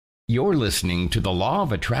You're listening to the Law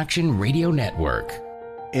of Attraction Radio Network.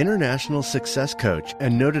 International success coach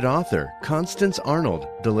and noted author Constance Arnold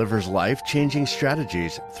delivers life-changing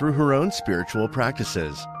strategies through her own spiritual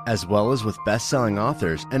practices, as well as with best-selling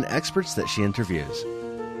authors and experts that she interviews.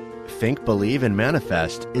 Think, Believe, and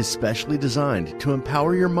Manifest is specially designed to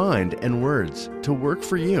empower your mind and words to work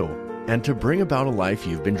for you and to bring about a life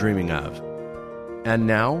you've been dreaming of. And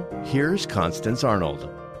now, here's Constance Arnold.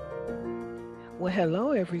 Well,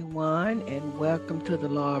 hello, everyone, and welcome to the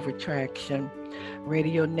Law of Attraction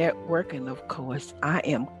Radio Network. And of course, I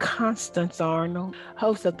am Constance Arnold,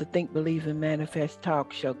 host of the Think, Believe, and Manifest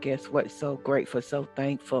talk show. Guess what? So grateful, so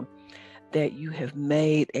thankful that you have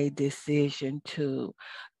made a decision to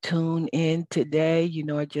tune in today. You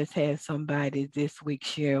know, I just had somebody this week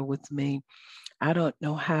share with me, I don't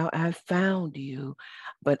know how I found you,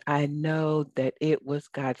 but I know that it was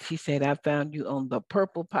God. She said, I found you on the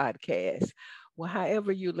Purple Podcast. Well,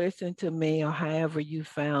 however you listen to me or however you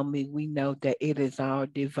found me, we know that it is all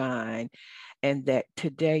divine and that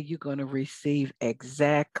today you're going to receive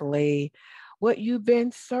exactly what you've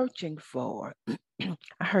been searching for. I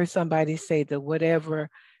heard somebody say that whatever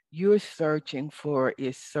you're searching for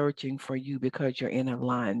is searching for you because you're in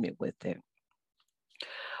alignment with it.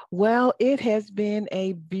 Well, it has been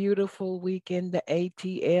a beautiful week in the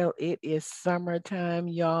ATL. It is summertime,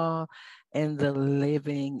 y'all, and the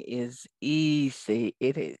living is easy.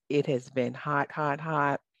 It has been hot, hot,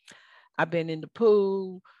 hot. I've been in the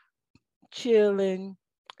pool, chilling,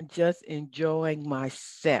 just enjoying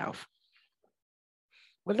myself.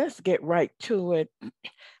 Well, let's get right to it.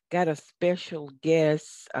 Got a special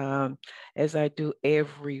guest, as I do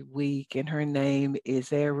every week, and her name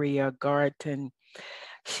is Ariel Garten.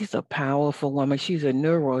 She's a powerful woman. She's a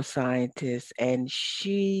neuroscientist, and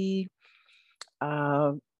she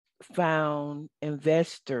found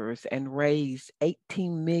investors and raised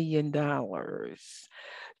 $18 million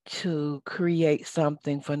to create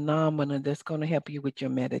something phenomenal that's going to help you with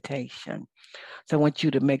your meditation. So I want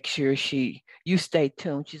you to make sure you stay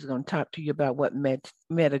tuned. She's going to talk to you about what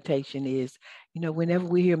meditation is. You know, whenever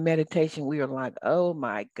we hear meditation, we are like, oh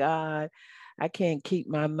my God, I can't keep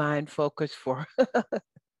my mind focused for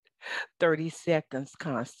 30 seconds,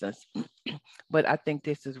 Constance. But I think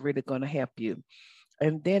this is really going to help you.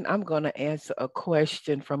 And then I'm going to answer a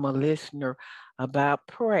question from a listener about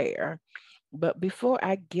prayer. But before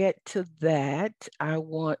I get to that, I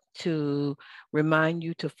want to remind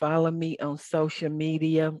you to follow me on social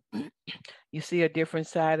media. You see a different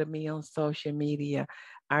side of me on social media.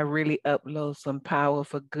 I really upload some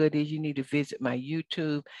powerful goodies. You need to visit my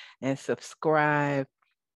YouTube and subscribe.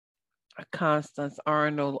 Constance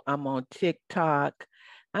Arnold. I'm on TikTok.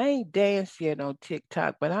 I ain't danced yet on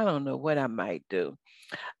TikTok, but I don't know what I might do.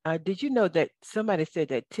 Did you know that somebody said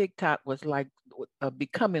that TikTok was like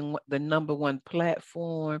becoming the number one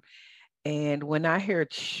platform? And when I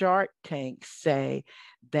heard Shark Tank say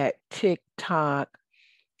that TikTok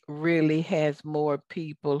really has more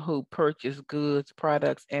people who purchase goods,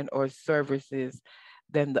 products, and or services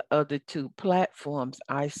than the other two platforms,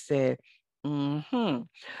 I said,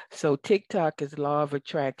 So TikTok is law of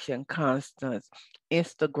attraction, Constance.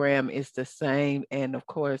 Instagram is the same. And of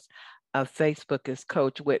course, Facebook is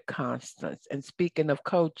Coach with Constance. And speaking of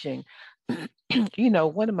coaching, you know,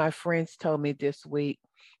 one of my friends told me this week,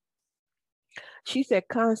 she said,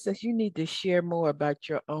 Constance, you need to share more about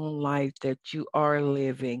your own life that you are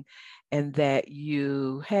living and that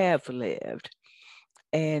you have lived.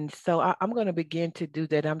 And so I'm going to begin to do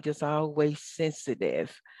that. I'm just always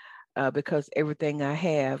sensitive. Because everything I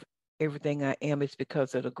have, everything I am is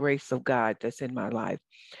because of the grace of God that's in my life.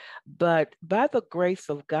 But by the grace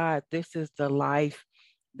of God, this is the life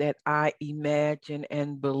that I imagine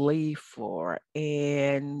and believe for.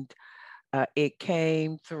 And it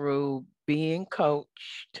came through being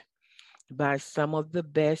coached by some of the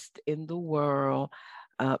best in the world,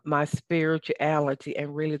 my spirituality,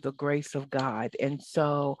 and really the grace of God. And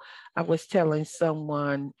so I was telling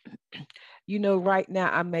someone, you know, right now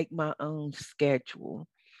I make my own schedule.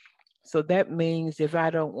 So that means if I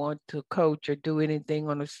don't want to coach or do anything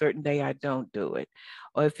on a certain day, I don't do it.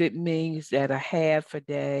 Or if it means that a half a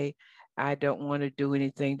day, I don't want to do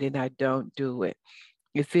anything, then I don't do it.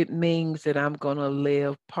 If it means that I'm going to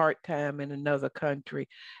live part-time in another country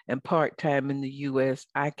and part-time in the US,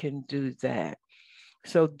 I can do that.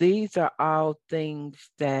 So these are all things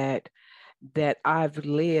that I've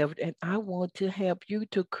lived, and I want to help you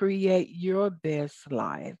to create your best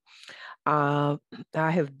life. I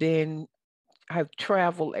have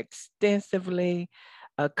traveled extensively,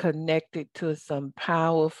 connected to some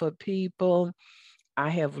powerful people. I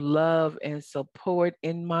have love and support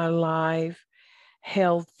in my life.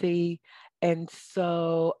 healthy. And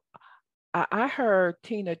so I heard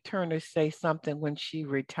Tina Turner say something when she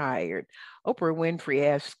retired. Oprah Winfrey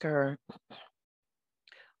asked her,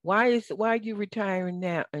 why are you retiring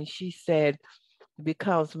now? And she said,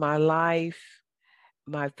 because my life,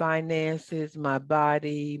 my finances, my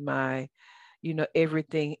body, my,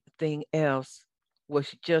 everything thing else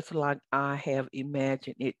was just like I have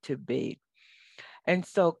imagined it to be. And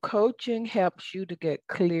so coaching helps you to get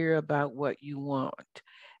clear about what you want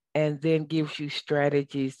and then gives you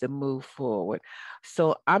strategies to move forward.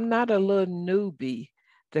 So I'm not a little newbie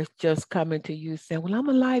that's just coming to you saying, well, I'm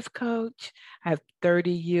a life coach. I have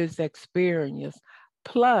 30 years experience.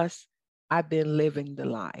 Plus, I've been living the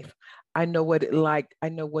life. I know what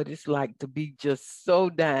it's like to be just so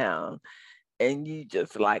down and you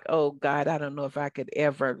just like, oh God, I don't know if I could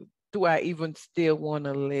ever, do I even still want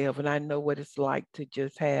to live? And I know what it's like to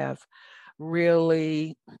just have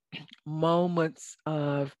really moments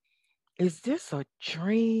of, is this a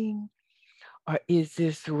dream or is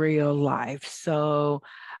this real life? So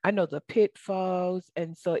I know the pitfalls.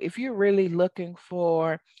 And so if you're really looking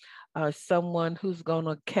for someone who's going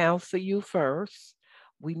to counsel you first,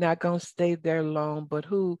 we're not going to stay there long, but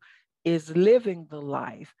who is living the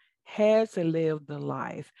life, has lived the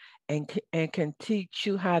life, and can teach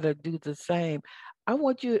you how to do the same. I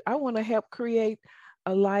want to help create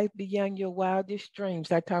a life beyond your wildest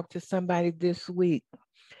dreams. I talked to somebody this week,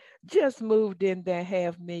 just moved in their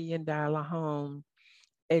 $500,000 home.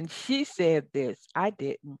 And she said this, I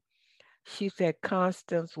didn't. She said,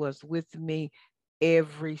 Constance was with me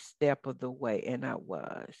every step of the way, and I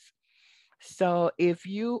was. So if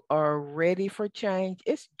you are ready for change,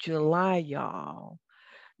 it's July, y'all.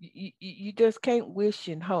 You just can't wish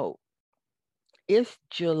and hope. It's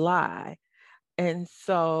July. And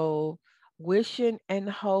so wishing and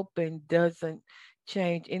hoping doesn't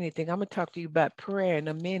change anything. I'm going to talk to you about prayer in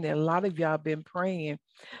a minute. A lot of y'all been praying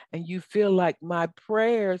and you feel like my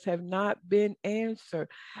prayers have not been answered.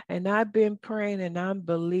 And I've been praying and I'm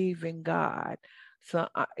believing God. So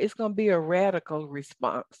it's going to be a radical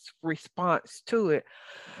response to it.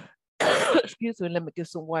 Excuse me, let me get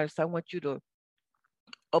some water. So I want you to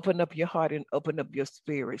open up your heart and open up your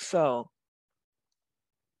spirit. So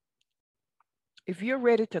if you're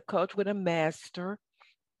ready to coach with a master,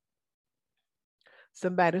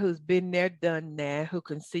 somebody who's been there, done that, who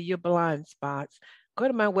can see your blind spots, go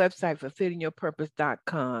to my website,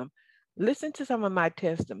 fulfillingyourpurpose.com. Listen to some of my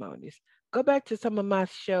testimonies. Go back to some of my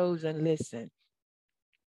shows and listen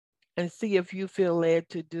and see if you feel led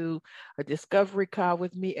to do a discovery call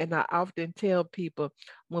with me. And I often tell people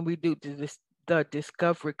when we do the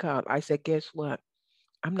discovery call, I say, guess what?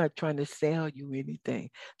 I'm not trying to sell you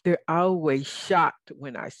anything. They're always shocked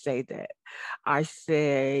when I say that. I'm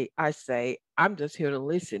just here to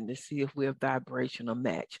listen to see if we're a vibrational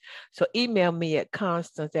match. So email me at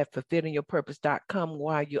constance@fulfillingyourpurpose.com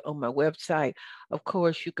while you're on my website. Of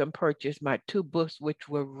course, you can purchase my 2 books, which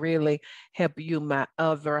will really help you. I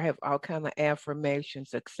have all kind of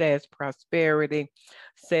affirmations, success, prosperity,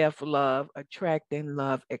 self-love, attracting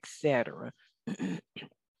love, etc.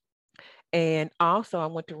 And also, I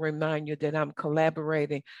want to remind you that I'm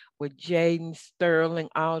collaborating with Jaden Sterling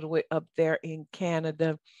all the way up there in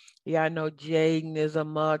Canada. Yeah, I know Jaden is a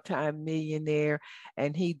multi-millionaire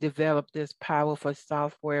and he developed this powerful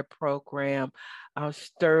software program,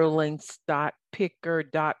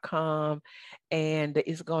 sterlingstockpicker.com, and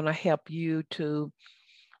it's going to help you to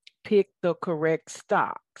pick the correct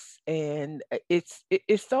stocks. And it's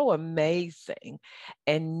so amazing.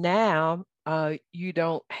 And now you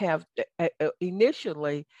don't have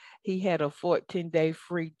initially he had a 14-day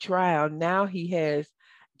free trial. Now he has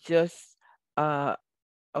just uh,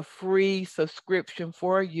 a free subscription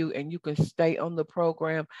for you, and you can stay on the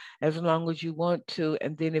program as long as you want to.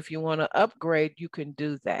 And then if you want to upgrade, you can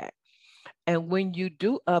do that. And when you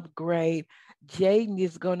do upgrade, Jaden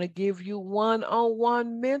is going to give you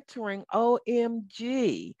one-on-one mentoring.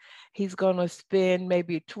 OMG. He's going to spend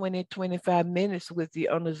maybe 20, 25 minutes with you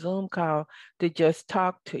on a Zoom call to just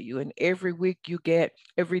talk to you. And every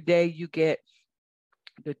day you get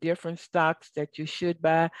the different stocks that you should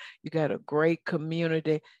buy. You got a great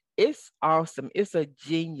community. It's awesome. It's a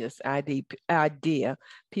genius idea.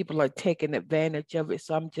 People are taking advantage of it.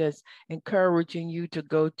 So I'm just encouraging you to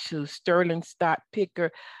go to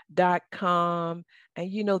sterlingstockpicker.com.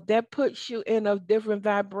 And, that puts you in a different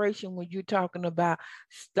vibration when you're talking about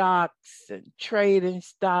stocks and trading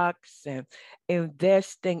stocks and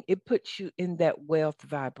investing. It puts you in that wealth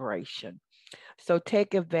vibration. So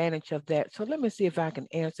take advantage of that. So let me see if I can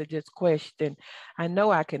answer this question. I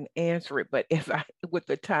know I can answer it, but with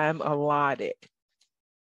the time allotted.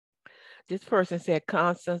 This person said,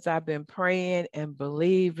 Constance, I've been praying and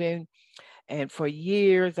believing. And for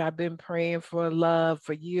years, I've been praying for love.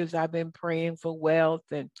 For years, I've been praying for wealth.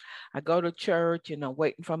 And I go to church and I'm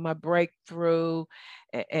waiting for my breakthrough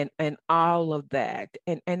and all of that.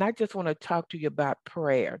 And I just want to talk to you about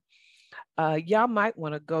prayer. Y'all might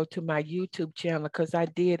want to go to my YouTube channel because I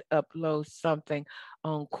did upload something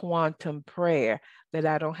on quantum prayer that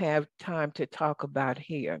I don't have time to talk about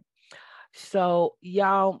here. So,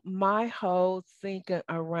 y'all, my whole thinking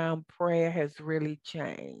around prayer has really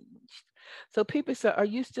changed. So, people say, are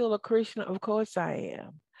you still a Christian? Of course I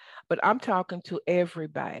am. But I'm talking to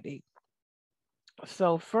everybody.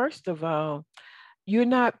 So, first of all, you're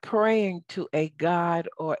not praying to a God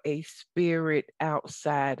or a spirit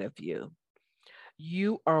outside of you.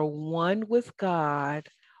 You are one with God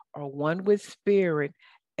or one with spirit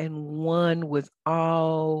and one with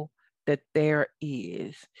all that there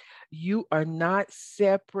is. You are not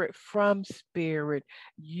separate from spirit.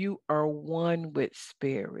 You are one with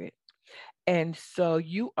spirit. And so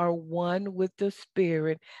you are one with the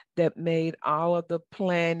spirit that made all of the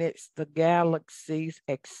planets, the galaxies,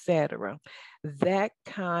 etc. That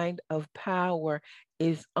kind of power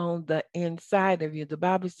is on the inside of you. The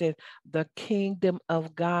Bible says the kingdom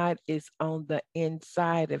of God is on the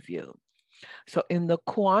inside of you. So in the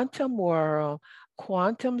quantum world,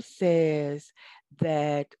 quantum says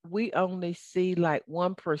that we only see like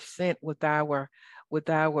 1% with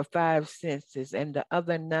our five senses, and the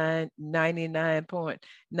other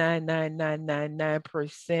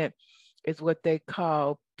 99.99999% is what they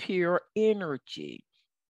call pure energy.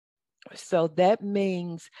 So that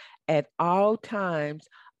means at all times,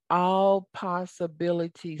 all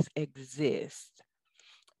possibilities exist.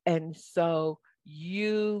 And so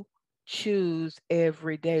you choose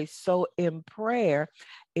every day. So in prayer,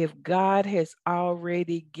 if God has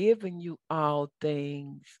already given you all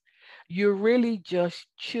things, you're really just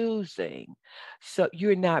choosing. So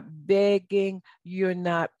you're not begging, you're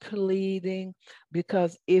not pleading,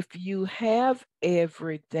 because if you have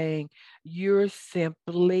everything, you're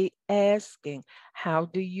simply asking. How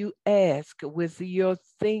do you ask? With your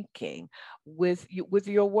thinking, with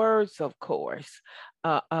your words, of course,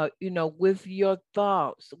 with your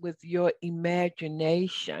thoughts, with your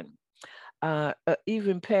imagination.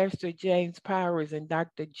 Even Pastor James Powers and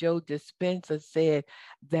Dr. Joe Dispenza said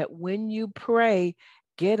that when you pray,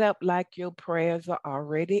 get up like your prayers are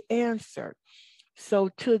already answered. So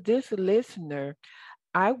to this listener,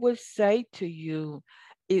 I would say to you,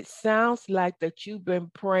 it sounds like that you've been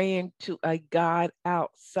praying to a God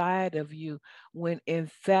outside of you, when in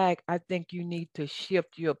fact, I think you need to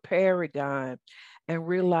shift your paradigm and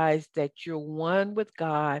realize that you're one with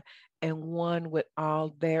God and one with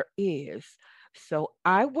all there is. So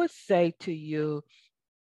I would say to you,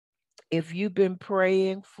 if you've been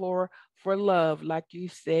praying for love, like you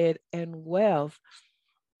said, and wealth,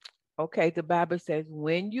 okay, the Bible says,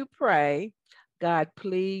 when you pray, God,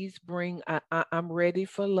 please bring, I'm ready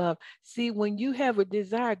for love. See, when you have a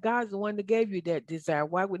desire, God's the one that gave you that desire.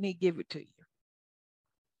 Why wouldn't he give it to you?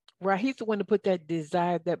 Right? He's the one to put that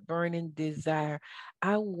desire, that burning desire.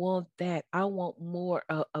 I want that. I want more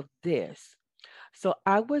of this. So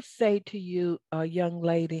I would say to you, young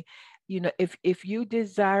lady, if you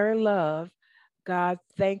desire love, God,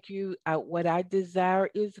 thank you. What I desire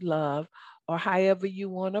is love, or however you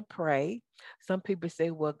want to pray. Some people say,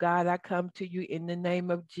 well, God, I come to you in the name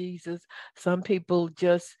of Jesus. Some people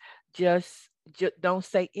just don't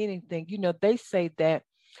say anything. They say that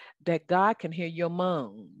God can hear your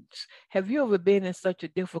moans. Have you ever been in such a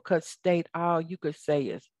difficult state? All you could say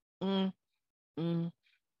is, mm, mm,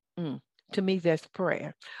 mm. To me, that's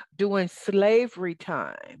prayer. During slavery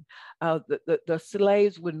time, the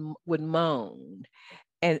slaves would moan,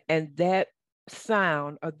 and that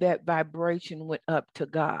sound or that vibration went up to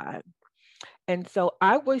God. And so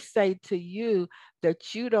I would say to you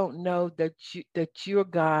that you don't know that you're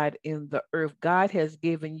God in the earth. God has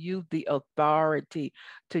given you the authority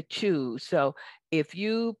to choose. So if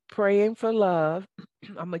you praying for love,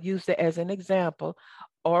 I'm gonna use that as an example,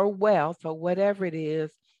 or wealth, or whatever it is,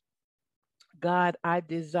 God, I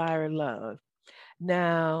desire love.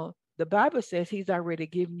 Now, the Bible says he's already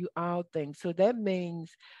given you all things. So that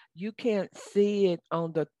means you can't see it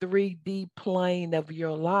on the 3D plane of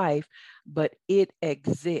your life, but it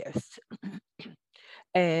exists.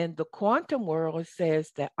 And the quantum world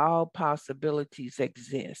says that all possibilities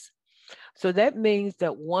exist. So that means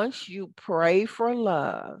that once you pray for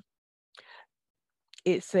love,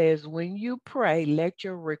 it says, when you pray, let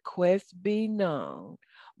your requests be known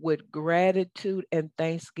with gratitude and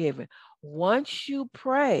thanksgiving. Once you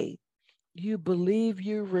pray, you believe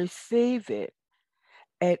you receive it,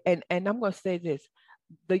 And I'm going to say this: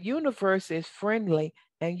 the universe is friendly,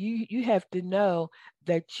 and you have to know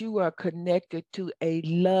that you are connected to a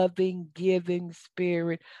loving, giving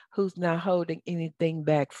spirit who's not holding anything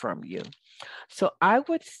back from you. So I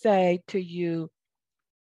would say to you,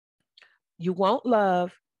 you want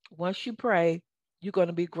love. Once you pray, you're going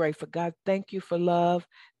to be grateful. God, thank you for love.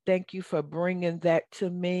 Thank you for bringing that to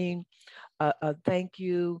me. Thank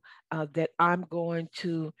you that I'm going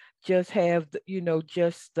to just have,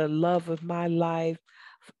 just the love of my life.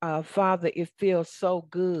 Father, it feels so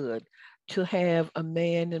good to have a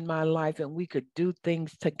man in my life and we could do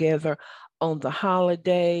things together on the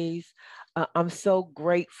holidays. I'm so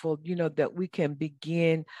grateful, that we can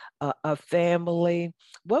begin a family.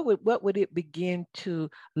 What would it begin to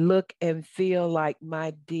look and feel like,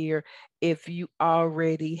 my dear, if you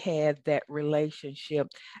already had that relationship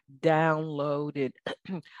downloaded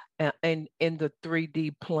and in the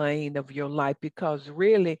 3D plane of your life? Because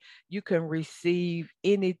really, you can receive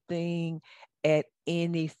anything at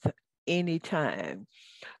any time.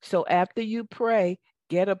 So after you pray,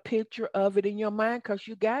 get a picture of it in your mind because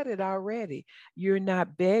you got it already. You're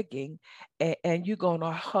not begging, and you're going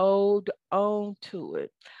to hold on to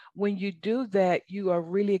it. When you do that, you are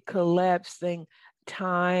really collapsing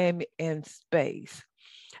time and space.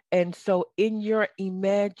 And so, in your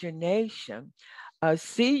imagination,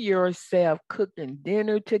 see yourself cooking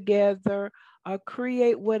dinner together or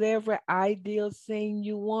create whatever ideal scene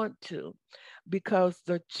you want to. Because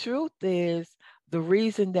the truth is, the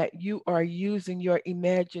reason that you are using your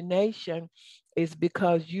imagination is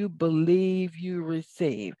because you believe you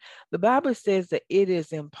receive. The Bible says that it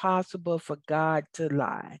is impossible for God to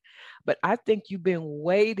lie. But I think you've been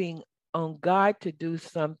waiting on God to do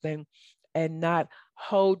something and not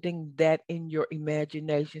holding that in your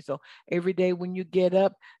imagination. So every day when you get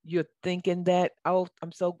up, you're thinking that, oh,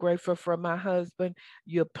 I'm so grateful for my husband.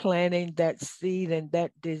 You're planting that seed and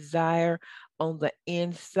that desire on the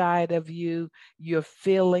inside of you. You're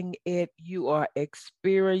feeling it. You are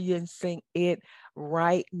experiencing it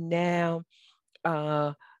right now.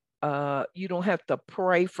 Uh, you don't have to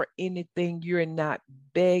pray for anything. You're not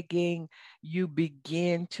begging. You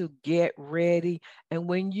begin to get ready. And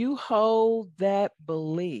when you hold that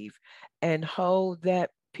belief and hold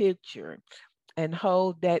that picture and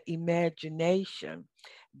hold that imagination,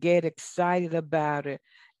 get excited about it,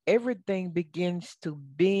 everything begins to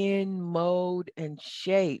bend, mold, and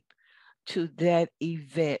shape to that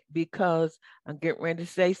event. Because I'm getting ready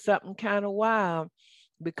to say something kind of wild,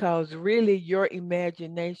 because really your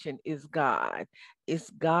imagination is God.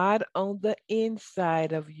 It's God on the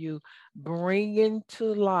inside of you, bringing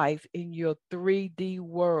to life in your 3D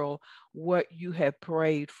world what you have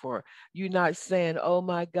prayed for. You're not saying, oh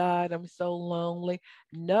my God, I'm so lonely.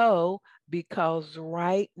 No, because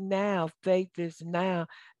right now, faith is now.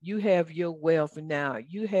 You have your wealth now.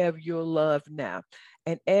 You have your love now.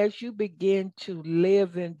 And as you begin to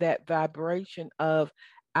live in that vibration of,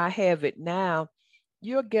 I have it now,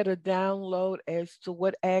 you'll get a download as to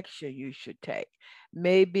what action you should take.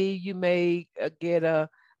 Maybe you may get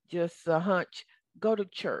just a hunch. Go to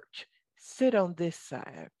church, sit on this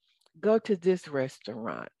side, go to this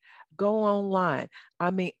restaurant, go online. I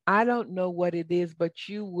mean, I don't know what it is, but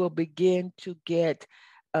you will begin to get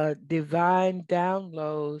divine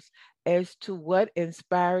downloads as to what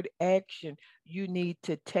inspired action you need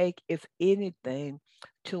to take, if anything,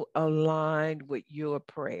 to align with your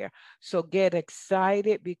prayer. So get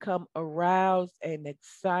excited, become aroused and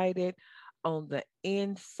excited on the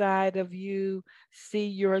inside of you. See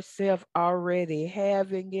yourself already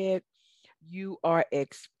having it. You are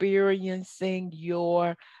experiencing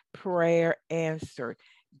your prayer answered.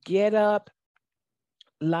 Get up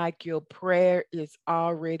like your prayer is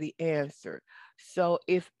already answered. So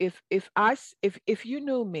if you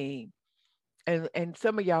knew me, and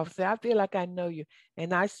some of y'all say, I feel like I know you.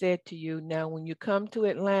 And I said to you, now when you come to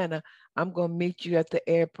Atlanta, I'm going to meet you at the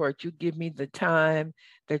airport. You give me the time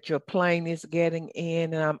that your plane is getting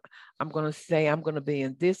in, and I'm going to say I'm going to be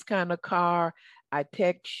in this kind of car. I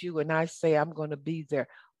text you and I say I'm going to be there.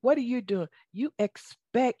 What are you doing? You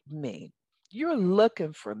expect me. You're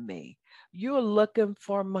looking for me. You're looking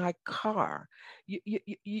for my car.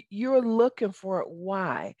 You're looking for it.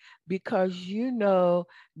 Why? Because you know,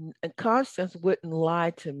 and Constance wouldn't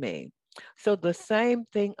lie to me. So the same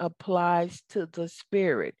thing applies to the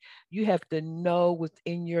spirit. You have to know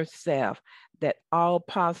within yourself that all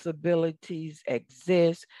possibilities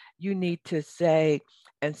exist. You need to say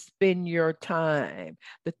and spend your time.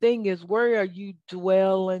 The thing is, where are you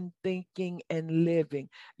dwelling, thinking, and living?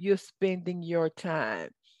 You're spending your time.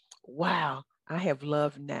 Wow, I have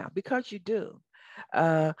love now, because you do.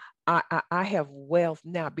 Uh, I have wealth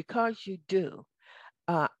now because you do.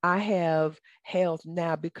 I have health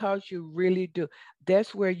now because you really do.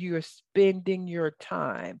 That's where you're spending your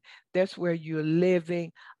time. That's where you're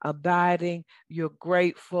living, abiding. You're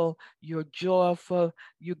grateful. You're joyful.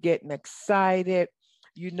 You're getting excited.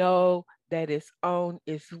 You know that it's on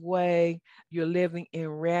its way. You're living in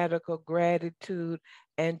radical gratitude.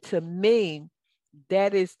 And to me,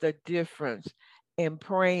 that is the difference in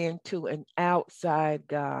praying to an outside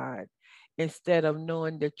God instead of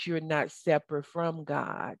knowing that you're not separate from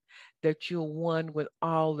God, that you're one with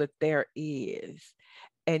all that there is.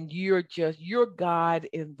 And you're God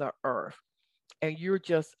in the earth. And you're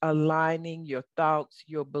just aligning your thoughts,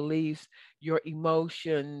 your beliefs, your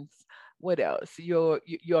emotions, what else? Your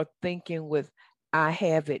thinking with, I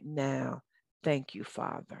have it now. Thank you,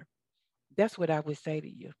 Father. That's what I would say to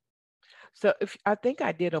you. So if I think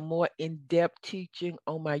I did a more in-depth teaching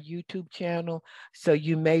on my YouTube channel, so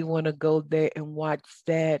you may want to go there and watch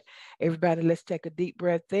that. Everybody, let's take a deep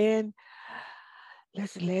breath in.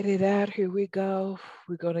 Let's let it out. Here we go.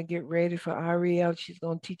 We're going to get ready for Ariel. She's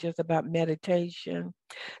going to teach us about meditation.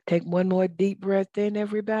 Take one more deep breath in,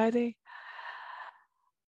 everybody.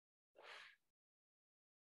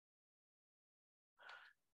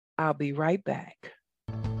 I'll be right back.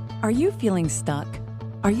 Are you feeling stuck?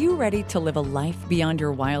 Are you ready to live a life beyond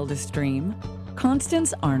your wildest dream?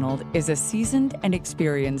 Constance Arnold is a seasoned and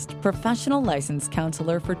experienced professional licensed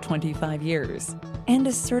counselor for 25 years and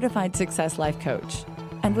a certified success life coach,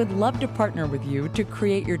 and would love to partner with you to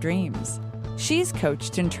create your dreams. She's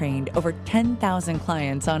coached and trained over 10,000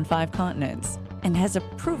 clients on 5 continents and has a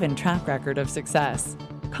proven track record of success.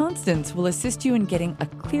 Constance will assist you in getting a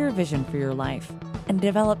clear vision for your life and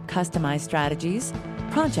develop customized strategies,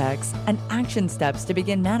 projects, and action steps to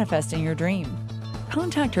begin manifesting your dream.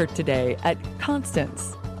 Contact her today at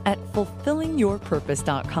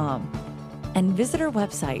constance@fulfillingyourpurpose.com and visit her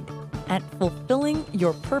website at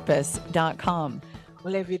fulfillingyourpurpose.com.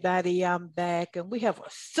 Well, everybody, I'm back, and we have a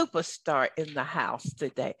superstar in the house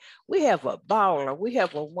today. We have a baller. We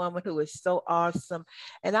have a woman who is so awesome.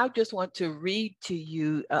 And I just want to read to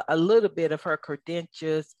you a little bit of her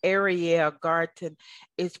credentials. Ariel Garten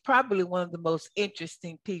is probably one of the most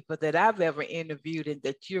interesting people that I've ever interviewed and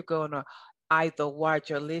that you're going to either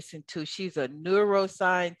watch or listen to. She's a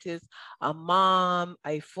neuroscientist, a mom,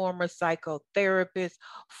 a former psychotherapist,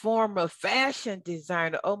 former fashion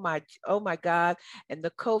designer. Oh my God. And the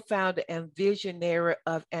co-founder and visionary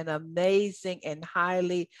of an amazing and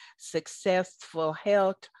highly successful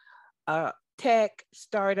health tech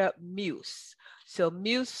startup, Muse. So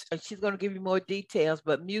Muse, she's going to give you more details,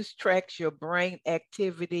 but Muse tracks your brain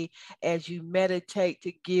activity as you meditate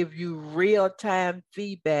to give you real-time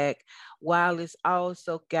feedback, while it's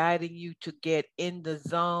also guiding you to get in the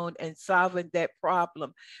zone and solving that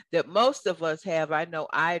problem that most of us have. I know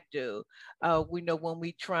I do. We know when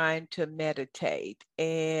we're trying to meditate.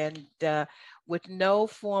 And with no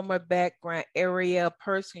former background, Ariel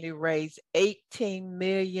personally raised 18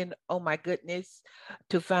 million, oh my goodness,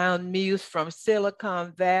 to found Muse from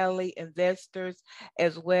Silicon Valley investors,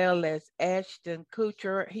 as well as Ashton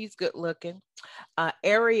Kutcher. He's good looking.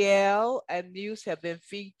 Ariel and Muse have been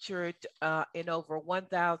featured in over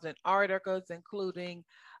 1,000 articles, including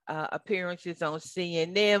appearances on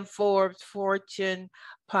CNN, Forbes, Fortune,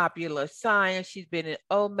 Popular Science. She's been in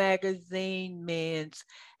O Magazine, Men's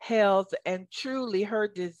Health, and truly her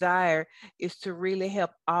desire is to really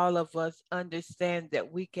help all of us understand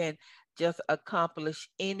that we can just accomplish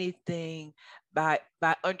anything by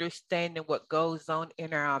understanding what goes on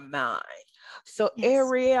in our mind. So yes.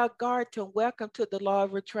 Ariel Garten, welcome to the Law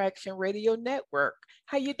of Attraction Radio Network.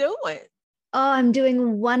 How you doing? Oh, I'm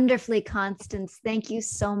doing wonderfully, Constance. Thank you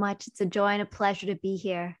so much. It's a joy and a pleasure to be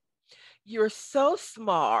here. You're so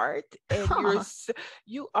smart, and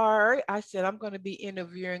you are. I said I'm going to be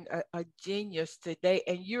interviewing a genius today,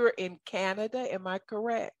 and you're in Canada. Am I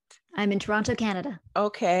correct? I'm in Toronto, Canada.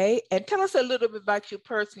 Okay, and tell us a little bit about you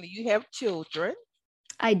personally. You have children.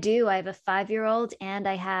 I do. I have a 5-year-old and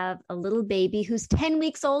I have a little baby who's 10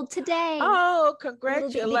 weeks old today. Oh,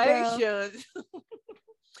 congratulations.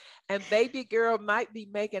 And baby girl might be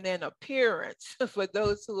making an appearance for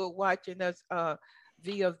those who are watching us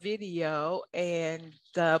via video, and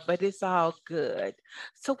but it's all good.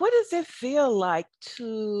 So what does it feel like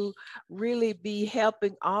to really be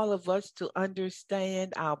helping all of us to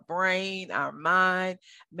understand our brain, our mind,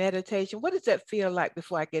 meditation? What does that feel like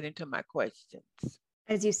before I get into my questions?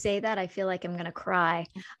 As you say that, I feel like I'm going to cry.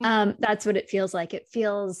 That's what it feels like. It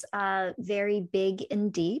feels very big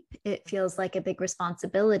and deep. It feels like a big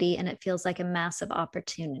responsibility, and it feels like a massive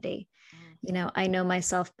opportunity. I know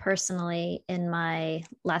myself personally. In my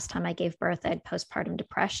last time I gave birth, I had postpartum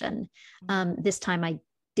depression. This time I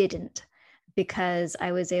didn't, because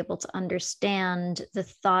I was able to understand the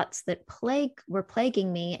thoughts that were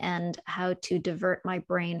plaguing me and how to divert my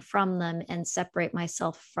brain from them and separate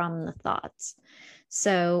myself from the thoughts.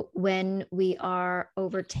 So when we are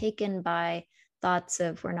overtaken by thoughts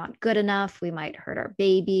of we're not good enough, we might hurt our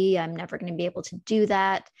baby, I'm never going to be able to do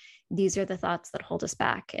that, these are the thoughts that hold us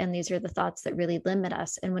back. And these are the thoughts that really limit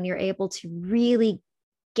us. And when you're able to really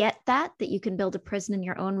get that you can build a prison in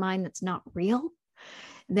your own mind that's not real,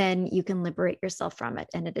 then you can liberate yourself from it.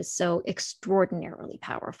 And it is so extraordinarily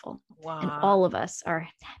powerful. Wow. And all of us are,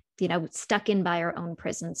 stuck in by our own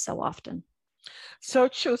prisons so often. So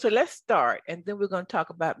true. So let's start, and then we're going to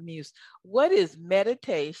talk about Muse. What is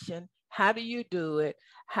meditation? How do you do it?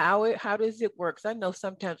 How does it work? 'Cause I know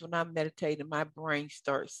sometimes when I'm meditating, my brain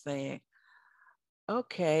starts saying,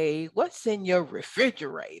 okay, what's in your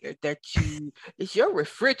refrigerator is your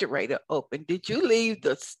refrigerator open? Did you leave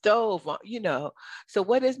the stove on, So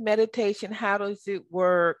what is meditation? How does it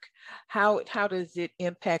work? How does it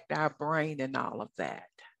impact our brain and all of that?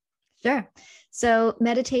 Sure. So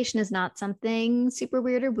meditation is not something super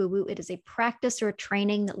weird or woo-woo. It is a practice or a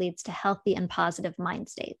training that leads to healthy and positive mind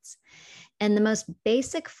states. And the most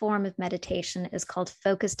basic form of meditation is called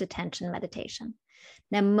focused attention meditation.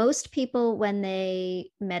 Now, most people, when they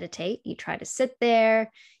meditate, you try to sit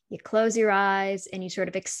there, you close your eyes, and you sort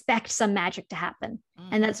of expect some magic to happen.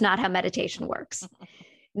 And that's not how meditation works.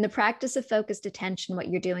 In the practice of focused attention, what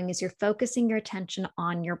you're doing is you're focusing your attention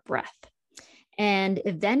on your breath. And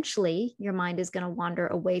eventually your mind is going to wander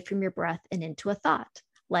away from your breath and into a thought,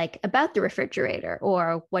 like about the refrigerator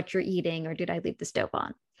or what you're eating, or did I leave the stove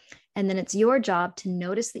on? And then it's your job to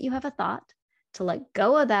notice that you have a thought, to let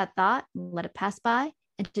go of that thought, let it pass by,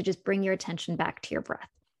 and to just bring your attention back to your breath.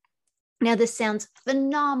 Now, this sounds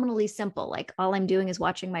phenomenally simple. Like all I'm doing is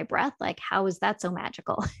watching my breath. Like, how is that so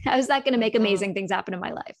magical? How is that going to make amazing things happen in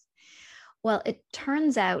my life? Well, it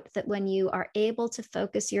turns out that when you are able to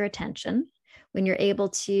focus your attention, when you're able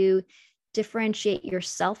to differentiate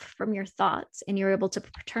yourself from your thoughts, and you're able to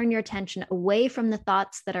turn your attention away from the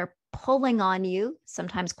thoughts that are pulling on you,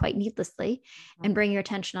 sometimes quite needlessly, and bring your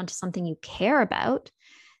attention onto something you care about,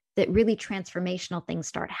 that really transformational things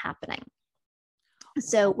start happening.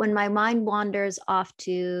 So when my mind wanders off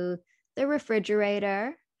to the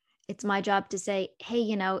refrigerator, it's my job to say, hey,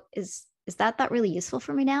 is that really useful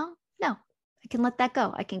for me now? No, I can let that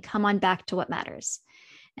go. I can come on back to what matters.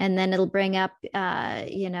 And then it'll bring up,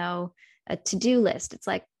 a to-do list. It's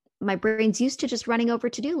like my brain's used to just running over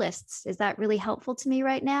to-do lists. Is that really helpful to me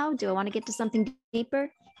right now? Do I want to get to something deeper?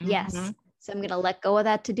 Yes. So I'm going to let go of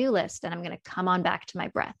that to-do list, and I'm going to come on back to my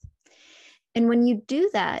breath. And when you do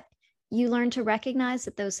that, you learn to recognize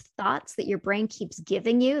that those thoughts that your brain keeps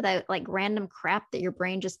giving you, that like random crap that your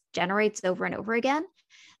brain just generates over and over again,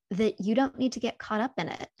 that you don't need to get caught up in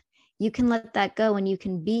it. You can let that go, and you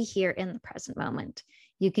can be here in the present moment.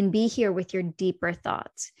 You can be here with your deeper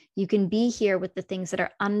thoughts. You can be here with the things that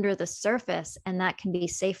are under the surface, and that can be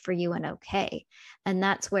safe for you and okay. And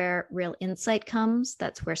that's where real insight comes.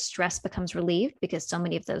 That's where stress becomes relieved, because so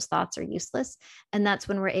many of those thoughts are useless. And that's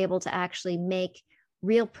when we're able to actually make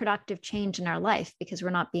real productive change in our life, because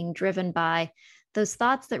we're not being driven by those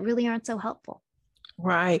thoughts that really aren't so helpful.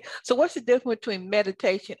 Right. So what's the difference between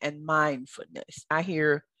meditation and mindfulness? I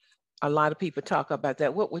hear a lot of people talk about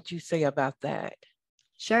that. What would you say about that?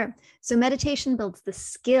 Sure. So meditation builds the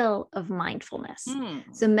skill of mindfulness.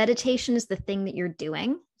 So meditation is the thing that you're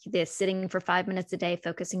doing. You're sitting for 5 minutes a day,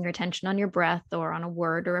 focusing your attention on your breath or on a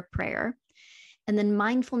word or a prayer. And then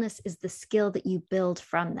mindfulness is the skill that you build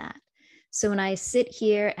from that. So when I sit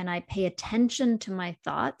here and I pay attention to my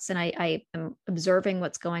thoughts, and I am observing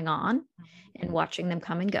what's going on and watching them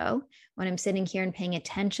come and go, when I'm sitting here and paying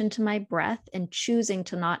attention to my breath and choosing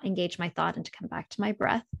to not engage my thought and to come back to my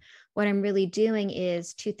breath, what I'm really doing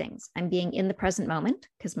is two things. I'm being in the present moment,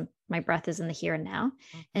 because my breath is in the here and now.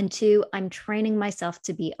 And two, I'm training myself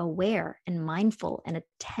to be aware and mindful and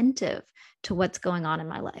attentive to what's going on in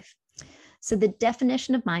my life. So the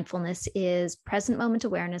definition of mindfulness is present moment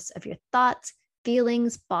awareness of your thoughts,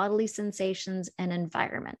 feelings, bodily sensations, and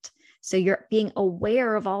environment. So you're being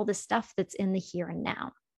aware of all the stuff that's in the here and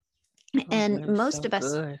now. And most of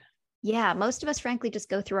us, frankly, just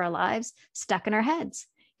go through our lives stuck in our heads,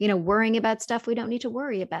 worrying about stuff we don't need to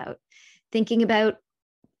worry about, thinking about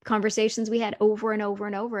conversations we had over and over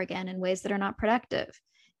and over again in ways that are not productive,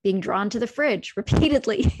 being drawn to the fridge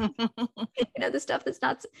repeatedly, the stuff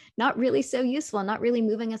that's not really so useful, not really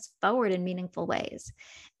moving us forward in meaningful ways.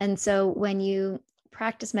 And so when you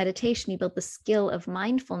practice meditation, you build the skill of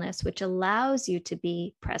mindfulness, which allows you to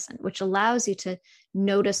be present, which allows you to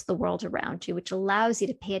notice the world around you, which allows you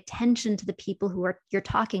to pay attention to the people you're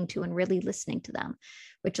talking to and really listening to them,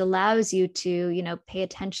 which allows you to, pay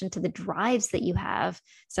attention to the drives that you have,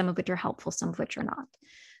 some of which are helpful, some of which are not.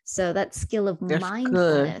 So that skill of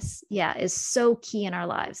mindfulness, is so key in our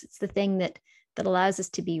lives. It's the thing that allows us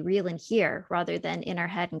to be real and here rather than in our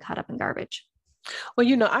head and caught up in garbage. Well,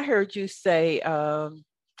 I heard you say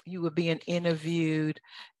you were being interviewed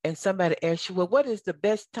and somebody asked you, well, what is the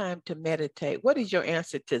best time to meditate? What is your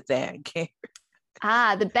answer to that, Gary?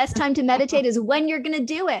 The best time to meditate is when you're going to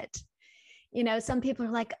do it. Some people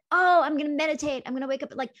are like, oh, I'm going to meditate. I'm going to wake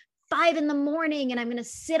up at like 5 a.m. and I'm going to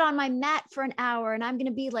sit on my mat for an hour and I'm going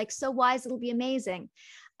to be like so wise, it'll be amazing.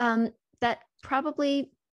 That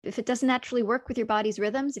probably, if it doesn't naturally work with your body's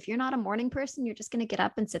rhythms, if you're not a morning person, you're just going to get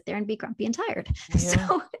up and sit there and be grumpy and tired.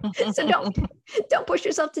 Yeah. So don't push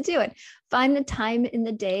yourself to do it. Find the time in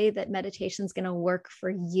the day that meditation is going to work for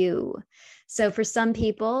you. So for some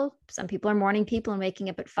people are morning people, and waking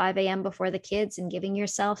up at 5 a.m. before the kids and giving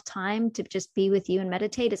yourself time to just be with you and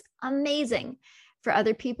meditate is amazing. For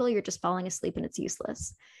other people, you're just falling asleep and it's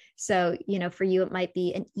useless. So, for you, it might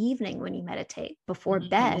be an evening when you meditate before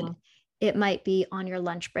bed. It might be on your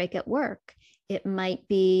lunch break at work. It might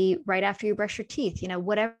be right after you brush your teeth,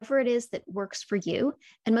 whatever it is that works for you.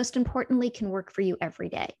 And most importantly, can work for you every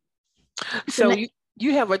day. So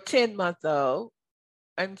you have a 10-month-old.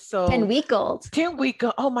 And so 10-week-old.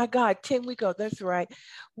 10-week-old. Oh my God, 10-week-old. That's right.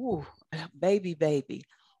 Ooh, baby.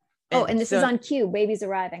 And this is on cue. Baby's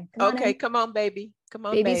arriving. Come on, baby. Come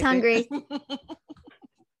on, Baby's hungry.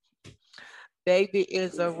 Baby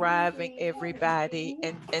is arriving, everybody,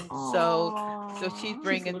 and so she's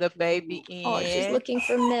bringing the baby in. Oh, she's looking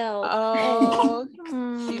for milk. Oh,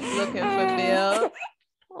 she's looking for milk.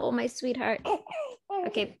 Oh, my sweetheart.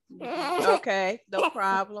 Okay, no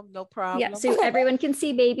problem. Yeah, so everyone can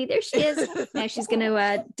see baby. There she is. Now she's going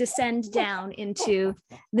to descend down into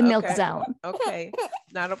the milk zone. Okay,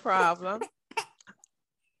 not a problem.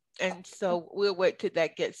 And so we'll wait till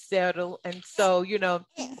that gets settled. And so,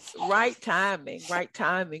 right timing,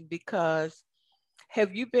 because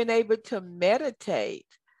have you been able to meditate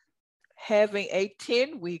having a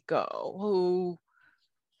 10-week-old who,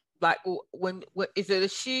 like, when is it a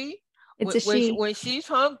she? It's a she. When she's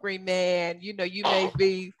hungry, man, you may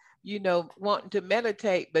be, wanting to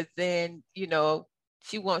meditate, but then,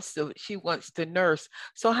 she wants to nurse.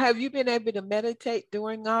 So have you been able to meditate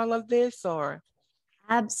during all of this, or?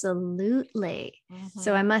 Absolutely.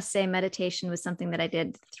 So I must say meditation was something that I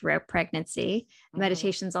did throughout pregnancy.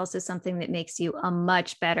 Meditation is also something that makes you a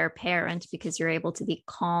much better parent because you're able to be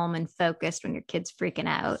calm and focused when your kid's freaking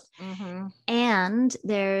out. And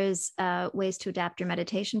there's ways to adapt your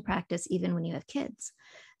meditation practice even when you have kids.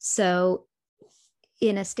 So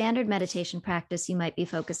in a standard meditation practice, you might be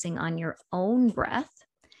focusing on your own breath.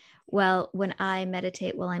 Well, when I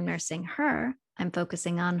meditate while I'm nursing her, I'm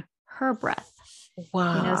focusing on her breath.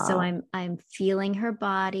 Wow. So I'm feeling her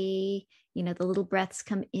body, the little breaths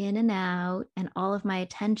come in and out, and all of my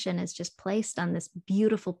attention is just placed on this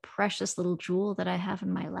beautiful, precious little jewel that I have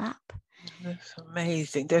in my lap. That's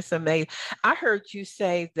amazing. I heard you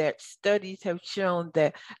say that studies have shown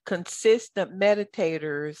that consistent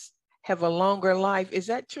meditators have a longer life. Is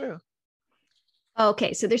that true?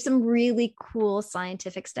 Okay. So there's some really cool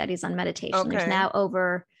scientific studies on meditation. Okay. There's now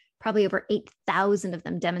probably over 8,000 of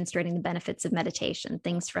them demonstrating the benefits of meditation,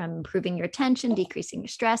 things from improving your attention, decreasing your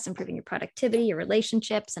stress, improving your productivity, your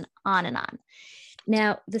relationships, and on and on.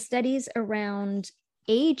 Now, the studies around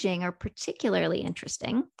aging are particularly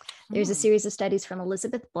interesting. There's a series of studies from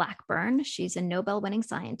Elizabeth Blackburn. She's a Nobel-winning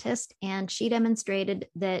scientist, and she demonstrated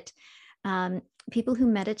that people who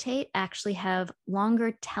meditate actually have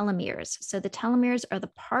longer telomeres. So the telomeres are the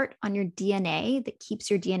part on your DNA that keeps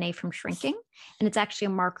your DNA from shrinking, and it's actually a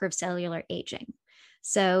marker of cellular aging.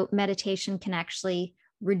 So meditation can actually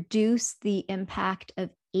reduce the impact of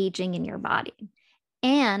aging in your body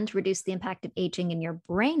and reduce the impact of aging in your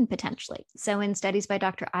brain potentially. So in studies by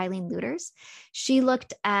Dr. Eileen Luters, she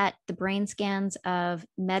looked at the brain scans of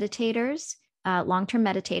meditators, long-term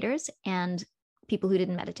meditators, and people who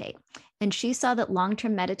didn't meditate. And she saw that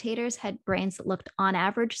long-term meditators had brains that looked on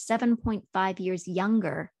average 7.5 years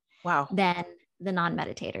younger than the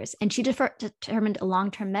non-meditators. And she determined a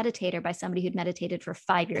long-term meditator by somebody who'd meditated for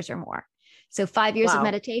 5 years or more. So 5 years of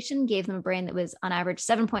meditation gave them a brain that was on average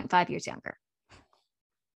 7.5 years younger.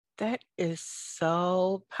 That is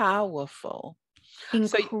so powerful.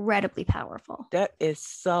 Incredibly powerful. That is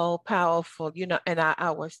so powerful, and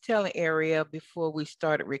I was telling Ariel before we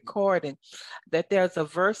started recording that there's a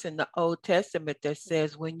verse in the Old Testament that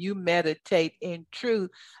says, when you meditate in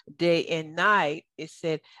truth day and night, it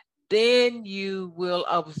said, then you will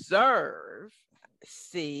observe,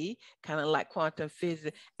 see, kind of like quantum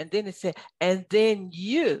physics. And then it said, and then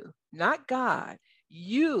you, not God,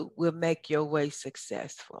 you will make your way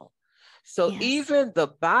successful. So yes. Even the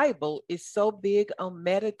Bible is so big on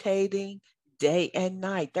meditating day and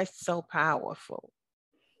night. That's so powerful.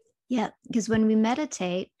 Yeah, because when we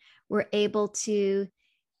meditate, we're able to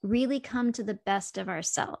really come to the best of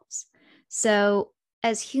ourselves. So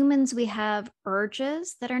as humans, we have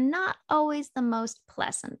urges that are not always the most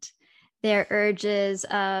pleasant. They're urges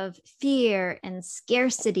of fear and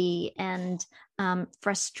scarcity and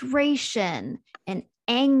frustration and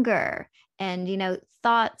anger and,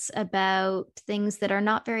 thoughts about things that are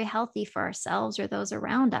not very healthy for ourselves or those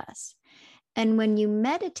around us. And when you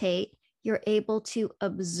meditate, you're able to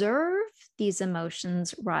observe these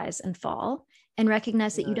emotions rise and fall and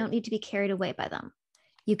recognize that you don't need to be carried away by them.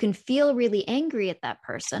 You can feel really angry at that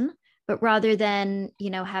person, but rather than,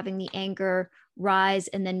 having the anger rise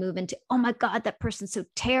and then move into, oh my God, that person's so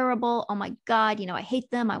terrible. Oh my God, I hate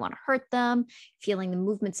them. I want to hurt them. Feeling the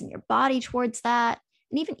movements in your body towards that.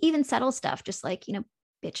 And even subtle stuff, just like,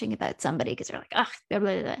 bitching about somebody because they're like, ah, blah,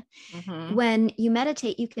 blah, blah. Mm-hmm. When you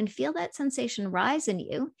meditate, you can feel that sensation rise in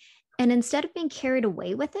you. And instead of being carried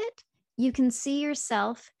away with it, you can see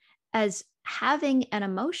yourself as having an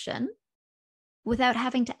emotion without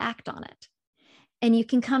having to act on it. And you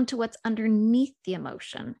can come to what's underneath the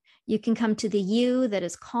emotion. You can come to the you that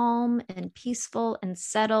is calm and peaceful and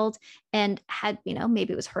settled and had,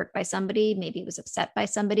 maybe it was hurt by somebody, maybe it was upset by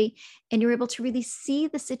somebody, and you're able to really see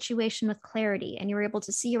the situation with clarity, and you're able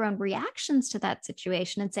to see your own reactions to that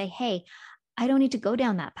situation and say, hey, I don't need to go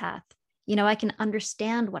down that path. I can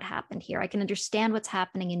understand what happened here. I can understand what's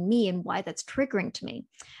happening in me and why that's triggering to me.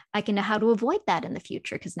 I can know how to avoid that in the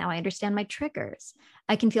future because now I understand my triggers.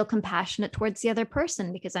 I can feel compassionate towards the other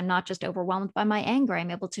person because I'm not just overwhelmed by my anger. I'm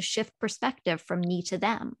able to shift perspective from me to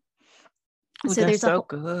them. So there's so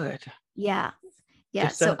good. Yeah. Yeah.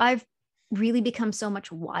 So I've really become so much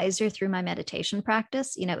wiser through my meditation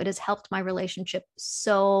practice. It has helped my relationship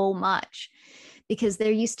so much. Because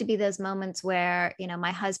there used to be those moments where,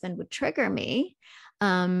 my husband would trigger me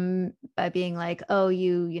by being like, oh,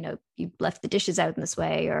 you left the dishes out in this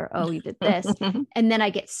way, or, oh, you did this. And then I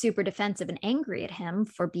get super defensive and angry at him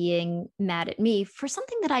for being mad at me for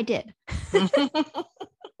something that I did.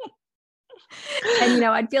 And,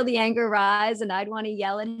 I'd feel the anger rise and I'd want to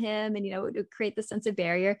yell at him and, it would create the sense of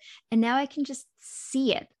barrier. And now I can just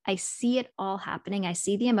see it. I see it all happening. I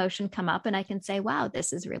see the emotion come up and I can say, wow,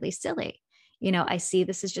 this is really silly. I see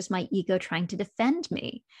this is just my ego trying to defend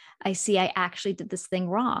me. I see I actually did this thing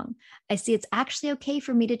wrong. I see it's actually okay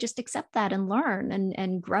for me to just accept that and learn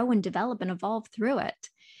and grow and develop and evolve through it.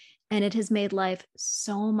 And it has made life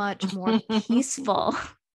so much more peaceful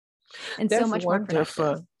and That's so much wonderful.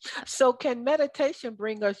 More productive. So can meditation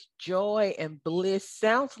bring us joy and bliss?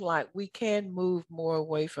 Sounds like we can move more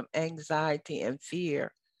away from anxiety and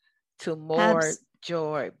fear to more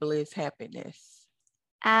joy, bliss, happiness.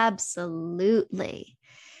 Absolutely.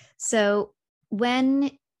 So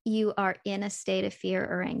when you are in a state of fear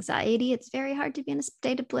or anxiety, it's very hard to be in a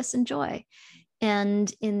state of bliss and joy.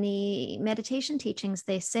 And in the meditation teachings,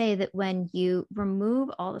 they say that when you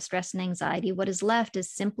remove all the stress and anxiety, what is left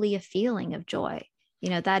is simply a feeling of joy.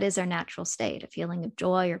 That is our natural state, a feeling of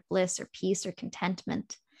joy or bliss or peace or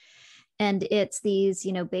contentment. And it's these,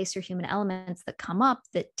 baser human elements that come up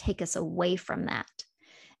that take us away from that.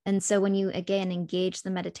 And so when you, again, engage the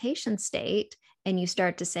meditation state and you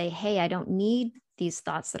start to say, hey, I don't need these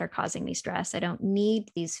thoughts that are causing me stress. I don't need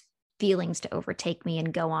these feelings to overtake me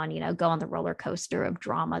and go on the roller coaster of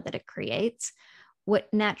drama that it creates.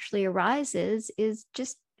 What naturally arises is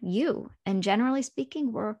just you. And generally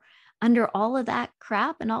speaking, we're under all of that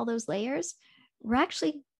crap and all those layers. We're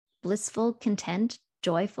actually blissful, content,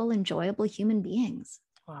 joyful, enjoyable human beings.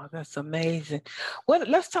 Wow, that's amazing. Well,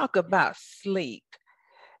 let's talk about sleep.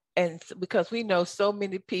 And because we know so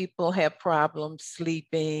many people have problems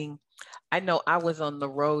sleeping. I know I was on the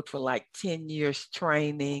road for like 10 years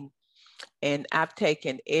training, and I've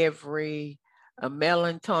taken every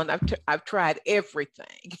melatonin. I've tried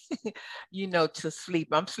everything, to sleep.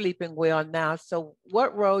 I'm sleeping well now. So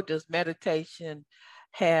what role does meditation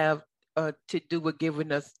have to do with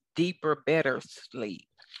giving us deeper, better sleep?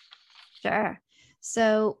 Sure.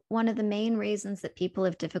 So one of the main reasons that people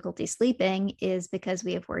have difficulty sleeping is because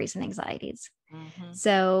we have worries and anxieties.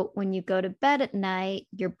 So when you go to bed at night,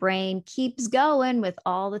 your brain keeps going with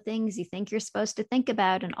all the things you think you're supposed to think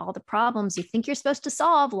about and all the problems you think you're supposed to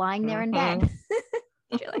solve lying there in bed.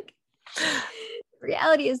 You're like, the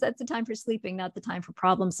reality is that's the time for sleeping, not the time for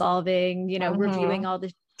problem solving, reviewing all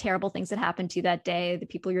the terrible things that happened to you that day, the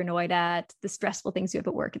people you're annoyed at, the stressful things you have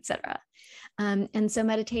at work, etc. And so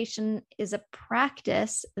meditation is a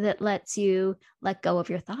practice that lets you let go of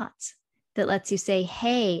your thoughts, that lets you say,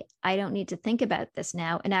 hey, I don't need to think about this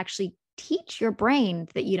now, and actually teach your brain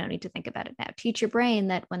that you don't need to think about it now. Teach your brain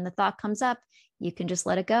that when the thought comes up, you can just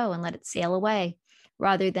let it go and let it sail away,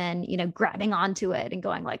 rather than, grabbing onto it and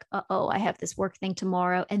going like, oh, I have this work thing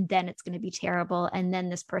tomorrow, and then it's going to be terrible. And then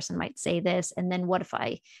this person might say this. And then what if?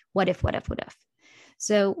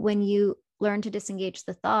 So when you learn to disengage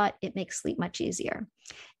the thought, it makes sleep much easier.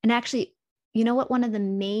 And actually, you know what? One of the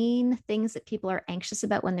main things that people are anxious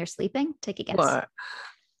about when they're sleeping, take a guess. What?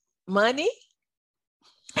 Money?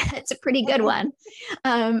 It's a pretty good one.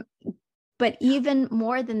 But even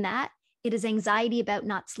more than that, it is anxiety about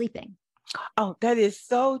not sleeping. Oh, that is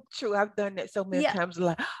so true. I've done that so many times.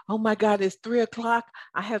 Like, oh my God, it's 3:00.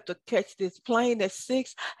 I have to catch this plane at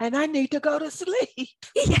 6 and I need to go to sleep.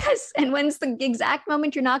 Yes. And when's the exact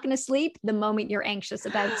moment you're not going to sleep? The moment you're anxious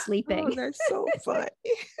about sleeping. Oh, that's so funny.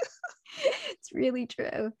 It's really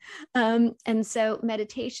true. And so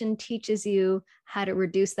meditation teaches you how to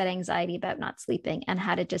reduce that anxiety about not sleeping and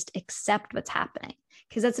how to just accept what's happening.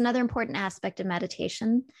 Because that's another important aspect of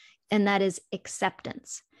meditation, and that is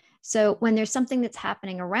acceptance. So when there's something that's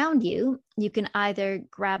happening around you, you can either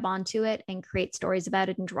grab onto it and create stories about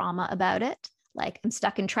it and drama about it. Like, I'm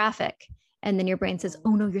stuck in traffic. And then your brain says,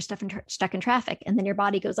 oh no, you're stuck in traffic. And then your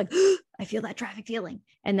body goes like, oh, I feel that traffic feeling.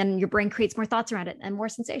 And then your brain creates more thoughts around it and more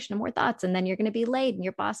sensation and more thoughts. And then you're going to be late and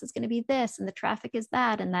your boss is going to be this and the traffic is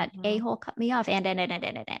that and that a-hole cut me off. And.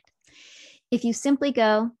 If you simply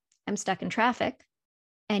go, I'm stuck in traffic,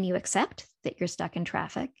 and you accept that you're stuck in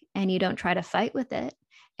traffic and you don't try to fight with it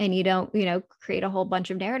and you don't, create a whole bunch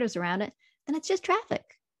of narratives around it, then it's just traffic.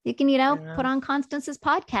 You can, put on Constance's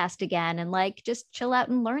podcast again and like just chill out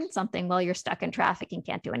and learn something while you're stuck in traffic and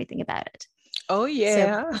can't do anything about it. Oh,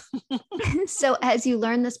 yeah. So as you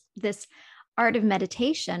learn this art of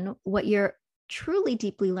meditation, what you're truly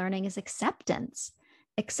deeply learning is acceptance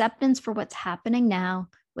for what's happening now,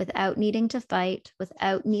 without needing to fight,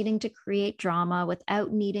 without needing to create drama,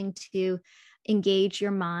 without needing to engage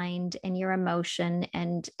your mind and your emotion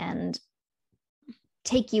and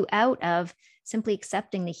take you out of simply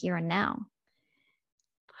accepting the here and now.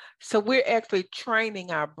 So we're actually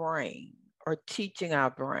training our brain or teaching our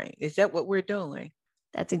brain. Is that what we're doing?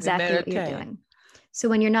 That's exactly what you're doing. So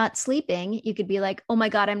when you're not sleeping, you could be like, oh my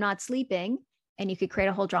God, I'm not sleeping. And you could create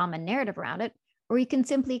a whole drama and narrative around it. Or you can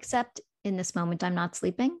simply accept, in this moment, I'm not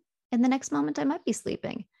sleeping. In the next moment, I might be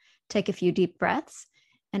sleeping. Take a few deep breaths,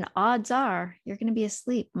 and odds are you're going to be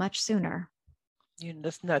asleep much sooner.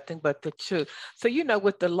 That's nothing but the truth. So,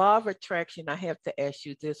 with the law of attraction, I have to ask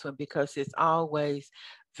you this one, because it's always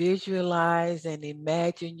visualize and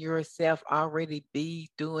imagine yourself already be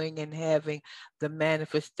doing and having the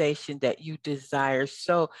manifestation that you desire.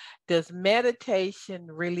 So does meditation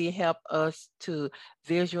really help us to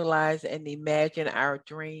visualize and imagine our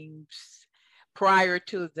dreams prior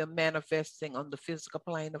to them manifesting on the physical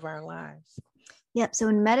plane of our lives? Yep. So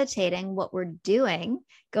in meditating, what we're doing,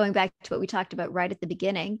 going back to what we talked about right at the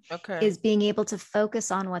beginning, is being able to focus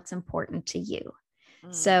on what's important to you.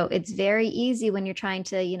 So it's very easy when you're trying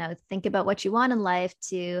to, think about what you want in life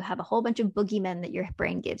to have a whole bunch of boogeymen that your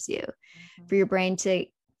brain gives you, for your brain to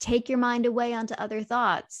take your mind away onto other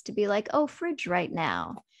thoughts, to be like, oh, fridge right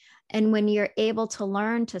now. And when you're able to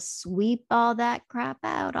learn to sweep all that crap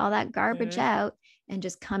out, all that garbage out, and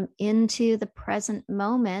just come into the present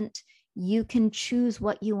moment, you can choose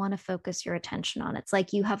what you want to focus your attention on. It's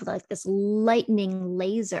like you have like this lightning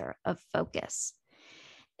laser of focus.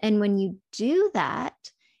 And when you do that,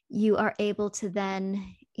 you are able to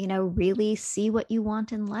then, really see what you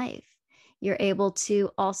want in life. You're able to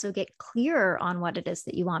also get clearer on what it is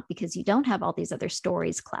that you want, because you don't have all these other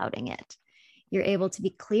stories clouding it. You're able to be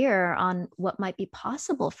clear on what might be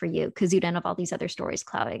possible for you, because you don't have all these other stories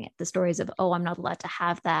clouding it. The stories of, oh, I'm not allowed to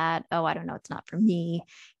have that. Oh, I don't know, it's not for me.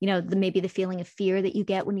 Maybe the feeling of fear that you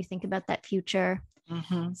get when you think about that future.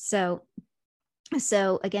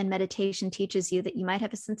 So again, meditation teaches you that you might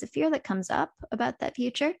have a sense of fear that comes up about that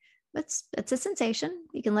future. It's a sensation.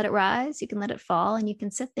 You can let it rise, you can let it fall, and you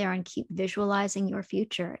can sit there and keep visualizing your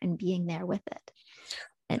future and being there with it.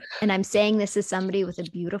 And I'm saying this as somebody with a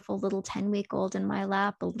beautiful little 10-week-old in my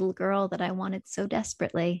lap, a little girl that I wanted so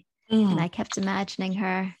desperately. And I kept imagining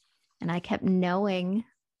her, and I kept knowing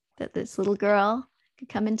that this little girl could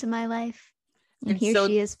come into my life. And here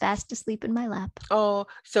she is, fast asleep in my lap. Oh,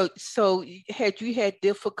 so had you had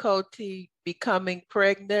difficulty becoming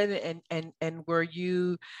pregnant, and were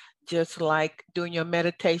you just like doing your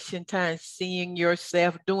meditation time, seeing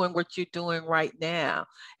yourself doing what you're doing right now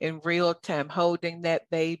in real time, holding that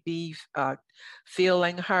baby,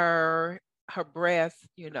 feeling her breath,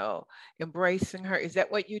 embracing her? Is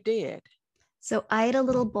that what you did? So I had a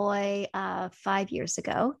little boy 5 years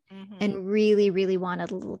ago, and really, really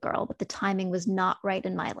wanted a little girl, but the timing was not right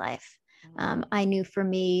in my life. I knew for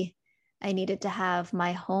me, I needed to have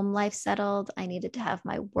my home life settled. I needed to have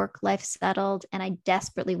my work life settled. And I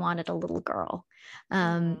desperately wanted a little girl.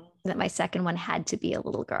 That my second one had to be a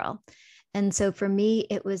little girl. And so for me,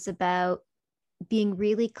 it was about being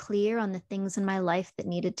really clear on the things in my life that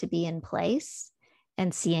needed to be in place,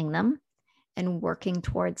 and seeing them and working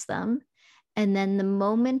towards them. And then the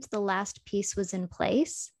moment the last piece was in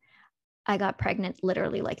place, I got pregnant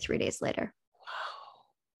literally like 3 days later.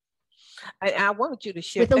 Wow. I wanted you to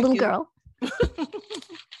share. With a little girl.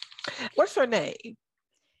 What's her name?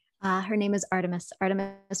 Her name is Artemis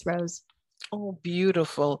Rose. Oh,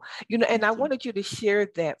 beautiful. And I wanted you to share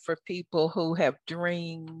that for people who have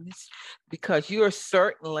dreams, because you're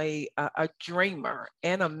certainly a dreamer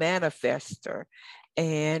and a manifester.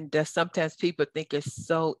 And sometimes people think it's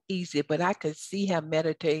so easy, but I could see how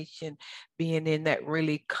meditation, being in that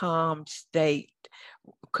really calm state,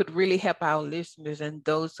 could really help our listeners and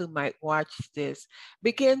those who might watch this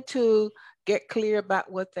begin to get clear about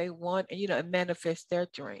what they want and manifest their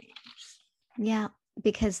dreams. Yeah,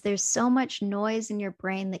 because there's so much noise in your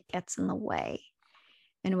brain that gets in the way.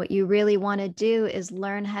 And what you really want to do is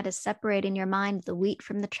learn how to separate in your mind the wheat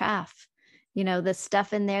from the chaff. The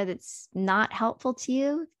stuff in there that's not helpful to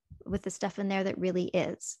you with the stuff in there that really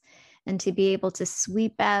is. And to be able to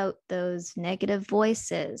sweep out those negative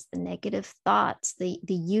voices, the negative thoughts, the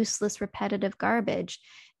useless repetitive garbage,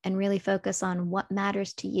 and really focus on what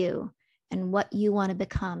matters to you and what you want to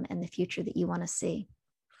become and the future that you want to see.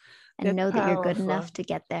 And That's know that powerful. you're good enough to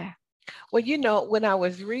get there. Well, when I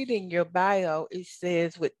was reading your bio, it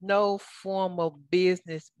says with no formal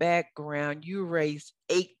business background, you raised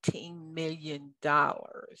 $18 million.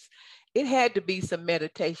 It had to be some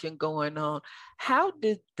meditation going on. How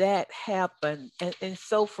did that happen? And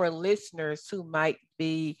so for listeners who might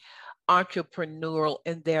be entrepreneurial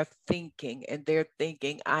in their thinking,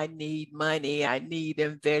 I need money, I need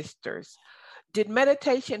investors. Did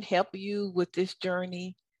meditation help you with this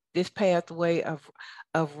journey, this pathway of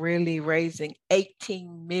really raising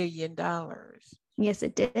 $18 million? Yes,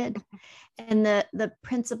 it did. And the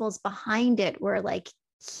principles behind it were like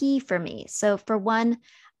key for me. So for one,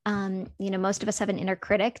 most of us have an inner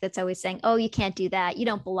critic that's always saying, oh, you can't do that. You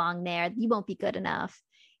don't belong there. You won't be good enough.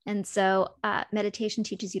 And so meditation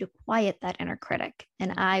teaches you to quiet that inner critic.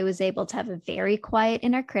 And I was able to have a very quiet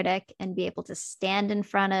inner critic and be able to stand in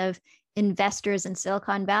front of investors in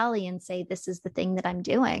Silicon Valley and say, this is the thing that I'm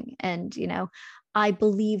doing. And, I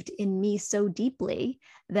believed in me so deeply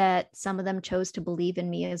that some of them chose to believe in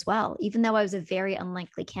me as well, even though I was a very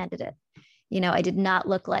unlikely candidate. I did not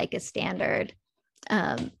look like a standard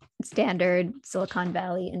Silicon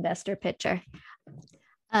Valley investor pitcher.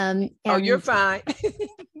 You're fine.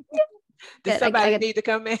 Did somebody need to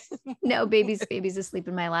come in? No, baby's asleep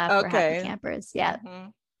in my lap. Okay. We're happy campers. Yeah. Mm-hmm.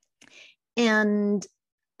 And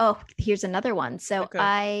here's another one. So okay.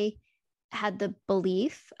 I had the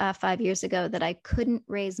belief 5 years ago that I couldn't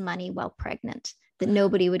raise money while pregnant, that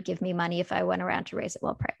nobody would give me money if I went around to raise it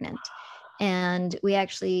while pregnant. And we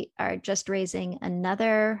actually are just raising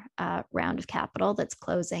another round of capital that's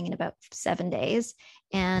closing in about 7 days.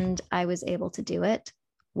 And I was able to do it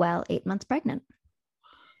while 8 months pregnant.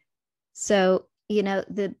 So,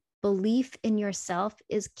 the belief in yourself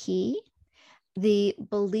is key. The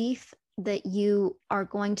belief that you are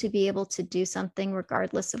going to be able to do something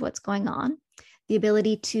regardless of what's going on, the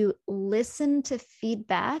ability to listen to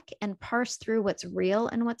feedback and parse through what's real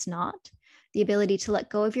and what's not, the ability to let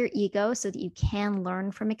go of your ego so that you can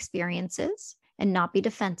learn from experiences and not be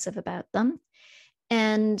defensive about them.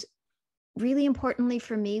 And really importantly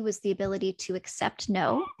for me was the ability to accept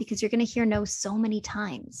no, because you're going to hear no so many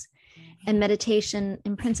times. And meditation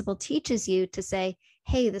in principle teaches you to say,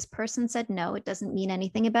 hey, this person said no, it doesn't mean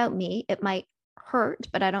anything about me. It might hurt,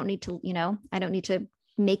 but I don't need to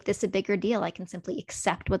make this a bigger deal. I can simply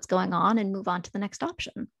accept what's going on and move on to the next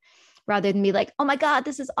option, rather than be like, oh my God,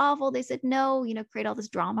 this is awful. They said no, create all this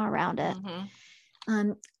drama around it.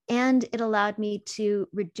 Mm-hmm. And it allowed me to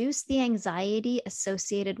reduce the anxiety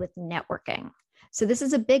associated with networking. So this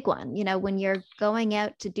is a big one. You know, when you're going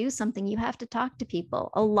out to do something, you have to talk to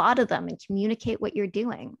people, a lot of them, and communicate what you're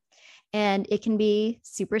doing. And it can be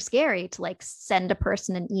super scary to like send a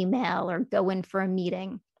person an email or go in for a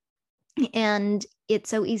meeting. And it's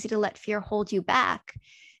so easy to let fear hold you back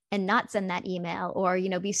and not send that email, or, you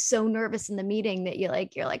know, be so nervous in the meeting that you're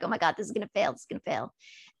like, oh my God, this is going to fail. This is going to fail.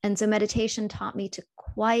 And so meditation taught me to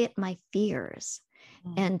quiet my fears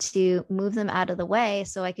and to move them out of the way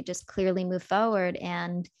so I could just clearly move forward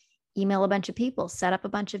and email a bunch of people, set up a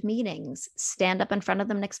bunch of meetings, stand up in front of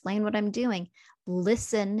them and explain what I'm doing,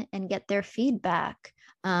 listen and get their feedback,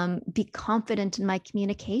 be confident in my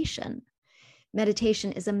communication.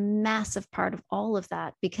 Meditation is a massive part of all of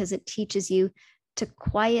that because it teaches you to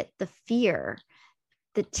quiet the fear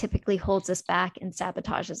that typically holds us back and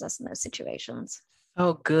sabotages us in those situations.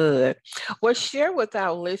 Oh, good. Well, share with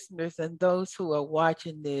our listeners and those who are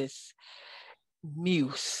watching this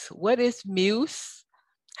Muse. What is Muse?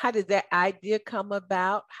 How did that idea come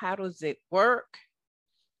about? How does it work?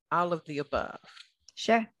 All of the above.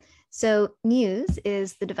 Sure. So Muse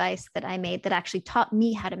is the device that I made that actually taught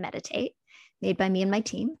me how to meditate, made by me and my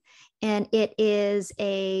team. And it is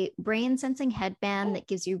a brain sensing headband that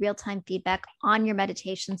gives you real-time feedback on your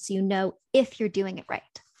meditation so you know if you're doing it right.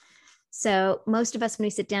 So most of us, when we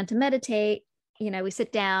sit down to meditate, you know, we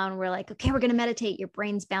sit down, we're like, okay, we're going to meditate. Your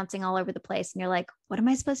brain's bouncing all over the place. And you're like, what am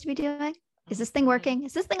I supposed to be doing? Is this thing working?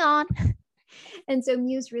 Is this thing on? And so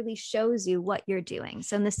Muse really shows you what you're doing.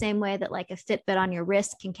 So in the same way that like a Fitbit on your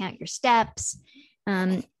wrist can count your steps,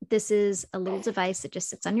 this is a little device that just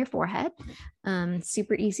sits on your forehead,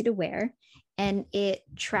 super easy to wear. And it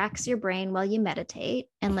tracks your brain while you meditate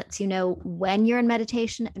and lets you know when you're in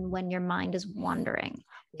meditation and when your mind is wandering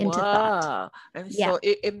into thought. And so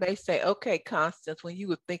it may say, okay, Constance, when you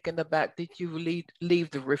were thinking about did you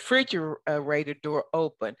leave the refrigerator door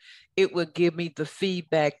open, it would give me the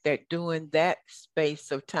feedback that during that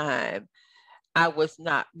space of time, I was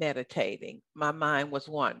not meditating. My mind was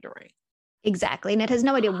wandering. Exactly. And it has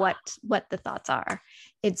no idea what the thoughts are.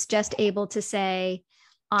 It's just able to say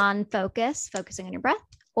on focus, focusing on your breath,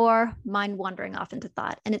 or mind wandering off into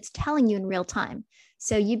thought. And it's telling you in real time.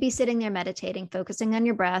 So you'd be sitting there meditating, focusing on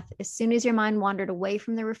your breath. As soon as your mind wandered away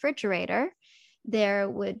from the refrigerator,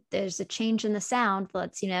 there's a change in the sound that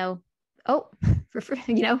lets you know,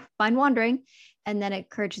 mind wandering. And then it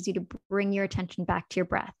encourages you to bring your attention back to your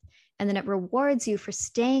breath. And then it rewards you for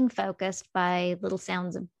staying focused by little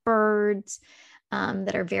sounds of birds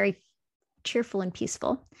that are very cheerful and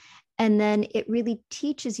peaceful. And then it really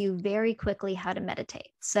teaches you very quickly how to meditate.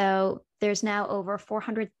 So there's now over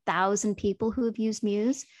 400,000 people who have used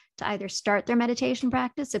Muse to either start their meditation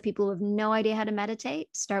practice. So people who have no idea how to meditate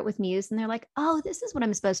start with Muse and they're like, oh, this is what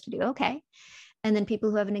I'm supposed to do. Okay. And then people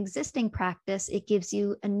who have an existing practice, it gives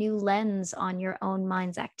you a new lens on your own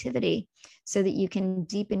mind's activity so that you can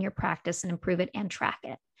deepen your practice and improve it and track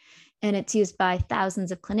it. And it's used by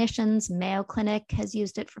thousands of clinicians. Mayo Clinic has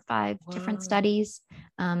used it for 5 different studies.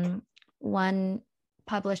 One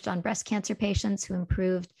published on breast cancer patients who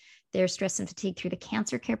improved their stress and fatigue through the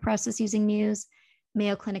cancer care process using Muse.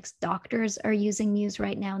 Mayo Clinic's doctors are using Muse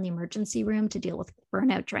right now in the emergency room to deal with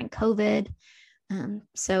burnout during COVID.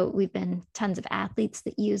 So we've been tons of athletes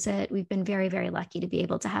that use it. We've been very, very lucky to be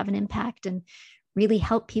able to have an impact and really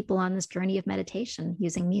help people on this journey of meditation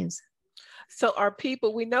using Muse. So are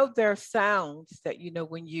people, we know there are sounds that,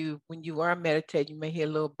 when you are meditating, you may hear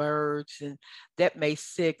little birds and that may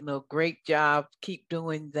signal, great job, keep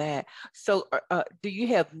doing that. So do you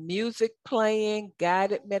have music playing,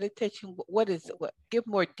 guided meditation? What is it? Give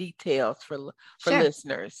more details for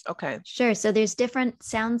listeners. Okay. Sure. So there's different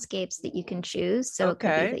soundscapes that you can choose. So it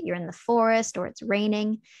could be that you're in the forest or it's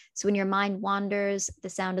raining. So when your mind wanders, the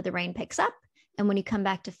sound of the rain picks up. And when you come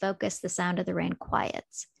back to focus, the sound of the rain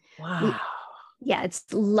quiets. Wow.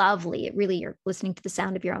 It's lovely. It really, you're listening to the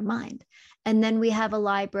sound of your own mind. And then we have a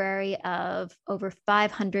library of over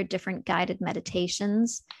 500 different guided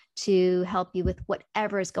meditations to help you with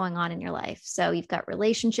whatever is going on in your life. So you've got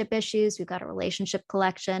relationship issues. We've got a relationship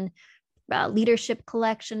collection, leadership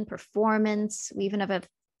collection, performance. We even have a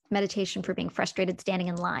meditation for being frustrated standing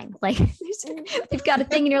in line. Like you've got a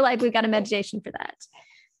thing in your life, we've got a meditation for that.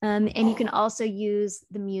 And you can also use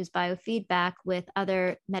the Muse biofeedback with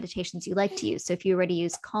other meditations you like to use. So if you already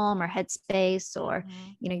use Calm or Headspace or,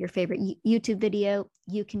 your favorite YouTube video,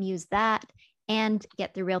 you can use that and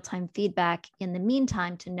get the real-time feedback in the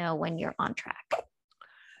meantime to know when you're on track.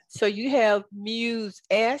 So you have Muse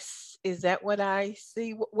S. Is that what I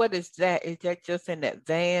see? What is that? Is that just an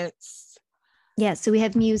advanced? Yeah. So we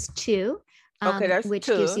have Muse 2. Okay, that's which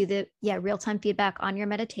 2. gives you the real-time feedback on your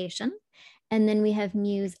meditation. And then we have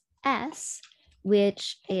Muse S,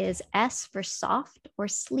 which is S for soft or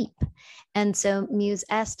sleep. And so Muse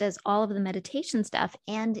S does all of the meditation stuff,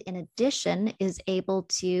 and in addition is able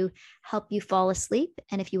to help you fall asleep.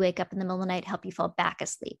 And if you wake up in the middle of the night, help you fall back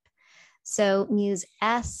asleep. So Muse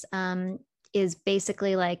S is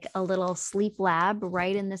basically like a little sleep lab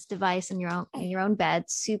right in this device in your own bed,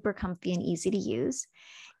 super comfy and easy to use.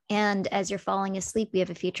 And as you're falling asleep, we have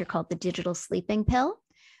a feature called the digital sleeping pill,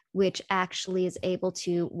 which actually is able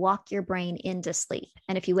to walk your brain into sleep.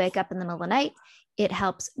 And if you wake up in the middle of the night, it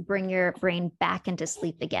helps bring your brain back into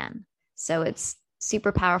sleep again. So it's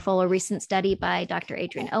super powerful. A recent study by Dr.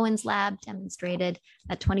 Adrian Owen's lab demonstrated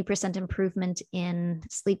a 20% improvement in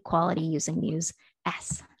sleep quality using Muse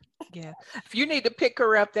S. Yeah. If you need to pick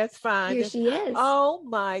her up, that's fine. Here she is. Oh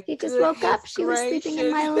my She just woke up. She was sleeping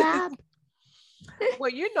in my lap.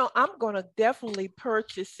 Well, I'm going to definitely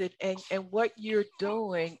purchase it. And what you're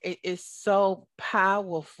doing is so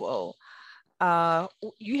powerful.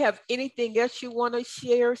 You have anything else you want to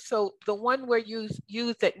share? So the one where you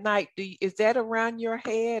use at night, is that around your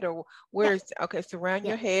head, or where is okay, it's around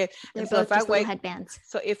your head. They're and so both if just I wake, headbands.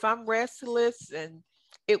 So if I'm restless, and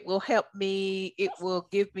it will help me, it will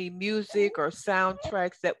give me music or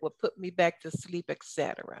soundtracks that will put me back to sleep,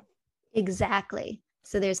 etc. Exactly.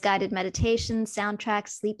 So there's guided meditation, soundtracks,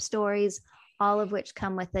 sleep stories, all of which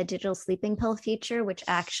come with a digital sleeping pill feature, which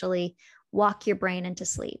actually walk your brain into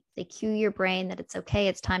sleep. They cue your brain that it's okay,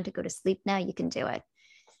 it's time to go to sleep now, you can do it.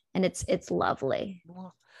 And it's lovely.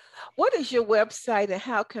 What is your website, and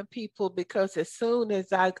how can people, because as soon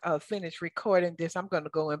as I finish recording this, I'm going to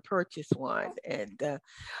go and purchase one. And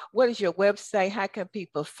what is your website? How can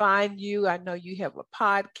people find you? I know you have a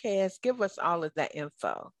podcast. Give us all of that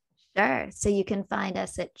info. Sure. So you can find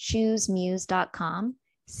us at choosemuse.com,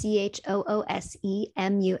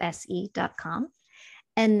 CHOOSEMUSE.com.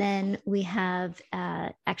 And then we have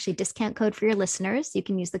actually discount code for your listeners. You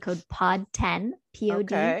can use the code POD10,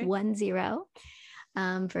 POD10,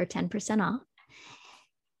 for 10% off.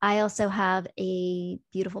 I also have a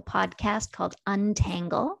beautiful podcast called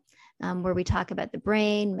Untangle, where we talk about the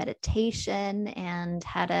brain, meditation, and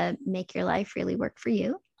how to make your life really work for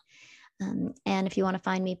you. And if you want to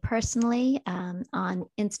find me personally on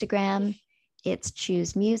Instagram, it's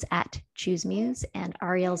Choose Muse at Choose Muse and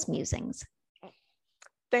Ariel's Musings.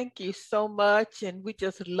 Thank you so much. And we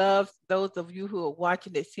just love those of you who are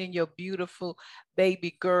watching it, seeing your beautiful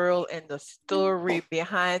baby girl and the story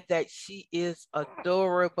behind that. She is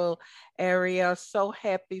adorable. Ariel, so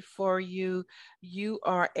happy for you. You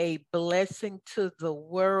are a blessing to the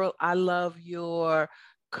world. I love your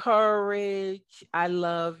courage. I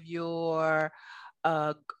love your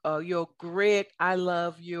grit. I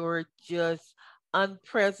love your just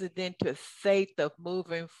unprecedented faith of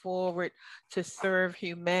moving forward to serve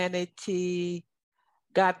humanity.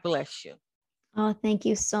 God bless you. Oh, thank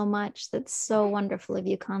you so much. That's so wonderful of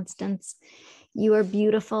you, Constance. You are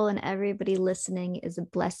beautiful, and everybody listening is a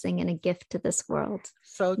blessing and a gift to this world.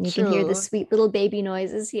 So you true. can hear the sweet little baby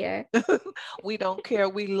noises here. We don't care.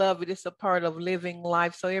 We love it. It's a part of living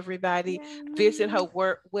life. So everybody visit her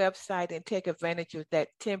website and take advantage of that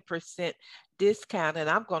 10% discount. And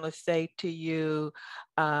I'm going to say to you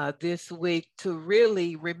this week to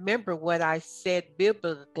really remember what I said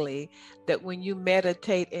biblically, that when you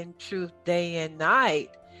meditate in truth day and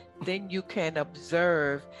night, then you can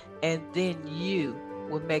observe, and then you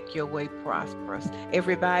will make your way prosperous.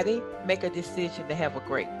 Everybody, make a decision to have a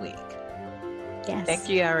great week. Yes. Thank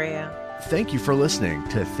you, Ariel. Thank you for listening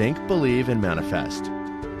to Think, Believe, and Manifest.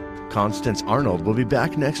 Constance Arnold will be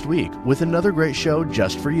back next week with another great show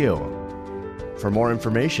just for you. For more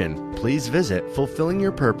information, please visit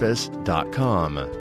fulfillingyourpurpose.com.